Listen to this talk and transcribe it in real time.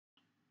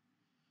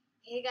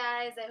Hey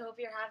guys, I hope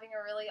you're having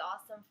a really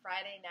awesome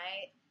Friday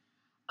night.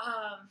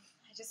 I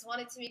just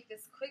wanted to make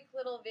this quick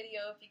little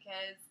video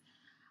because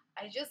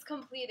I just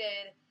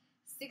completed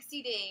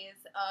 60 days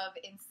of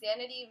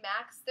Insanity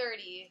Max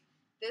 30,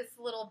 this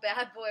little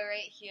bad boy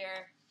right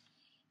here.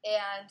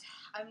 And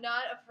I'm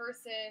not a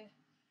person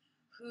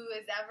who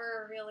is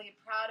ever really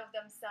proud of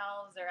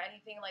themselves or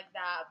anything like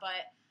that,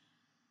 but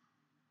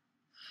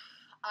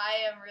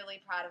I am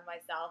really proud of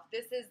myself.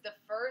 This is the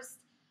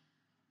first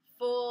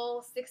full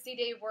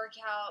 60-day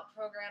workout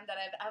program that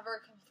I've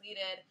ever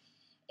completed,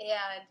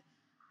 and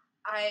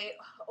I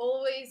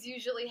always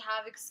usually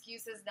have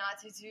excuses not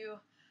to do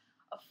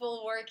a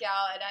full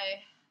workout, and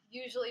I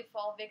usually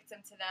fall victim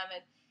to them.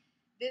 And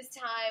this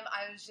time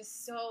I was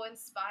just so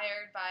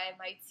inspired by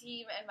my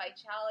team and my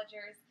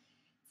challengers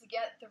to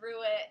get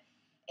through it,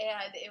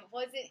 and it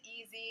wasn't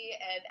easy,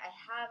 and I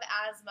have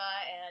asthma,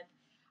 and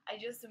I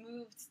just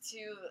moved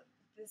to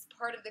this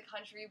part of the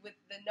country with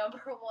the #1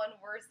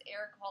 worst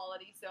air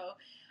quality, so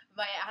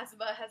my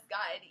asthma has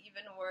gotten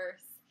even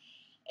worse.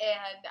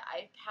 And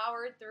I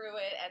powered through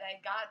it, and I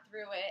got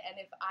through it, and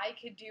if I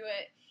could do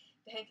it,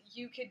 then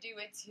you could do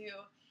it too.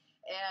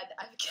 And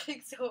I'm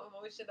getting so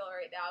emotional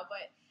right now,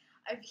 but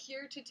I'm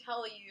here to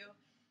tell you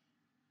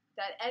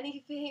that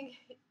anything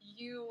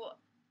you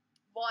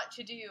want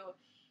to do,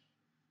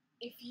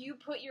 if you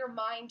put your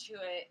mind to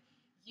it,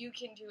 you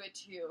can do it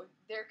too.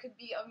 There could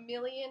be a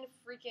million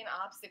freaking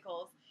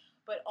obstacles,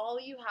 but all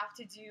you have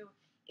to do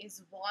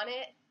is want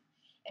it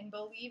and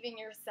believe in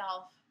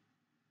yourself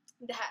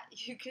that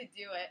you could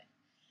do it.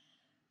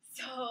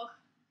 So,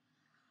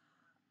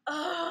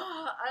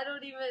 I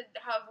don't even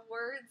have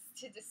words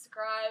to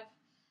describe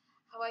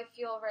how I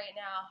feel right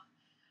now.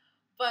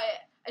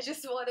 But I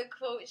just want to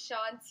quote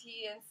Sean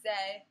T and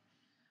say,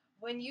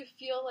 when you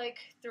feel like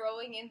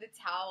throwing in the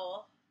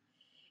towel,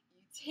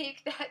 you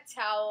take that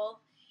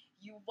towel,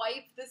 you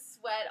wipe the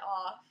sweat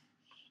off,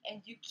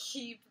 and you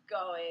keep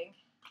going.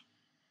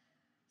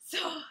 So,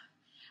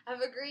 have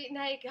a great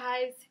night,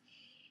 guys.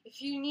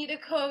 If you need a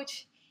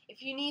coach,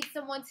 if you need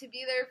someone to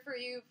be there for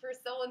you, for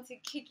someone to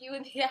kick you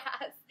in the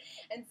ass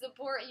and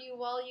support you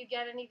while you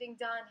get anything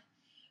done,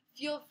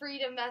 feel free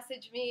to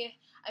message me.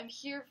 I'm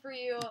here for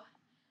you.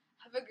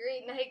 Have a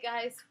great night,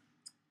 guys.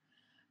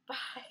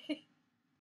 Bye.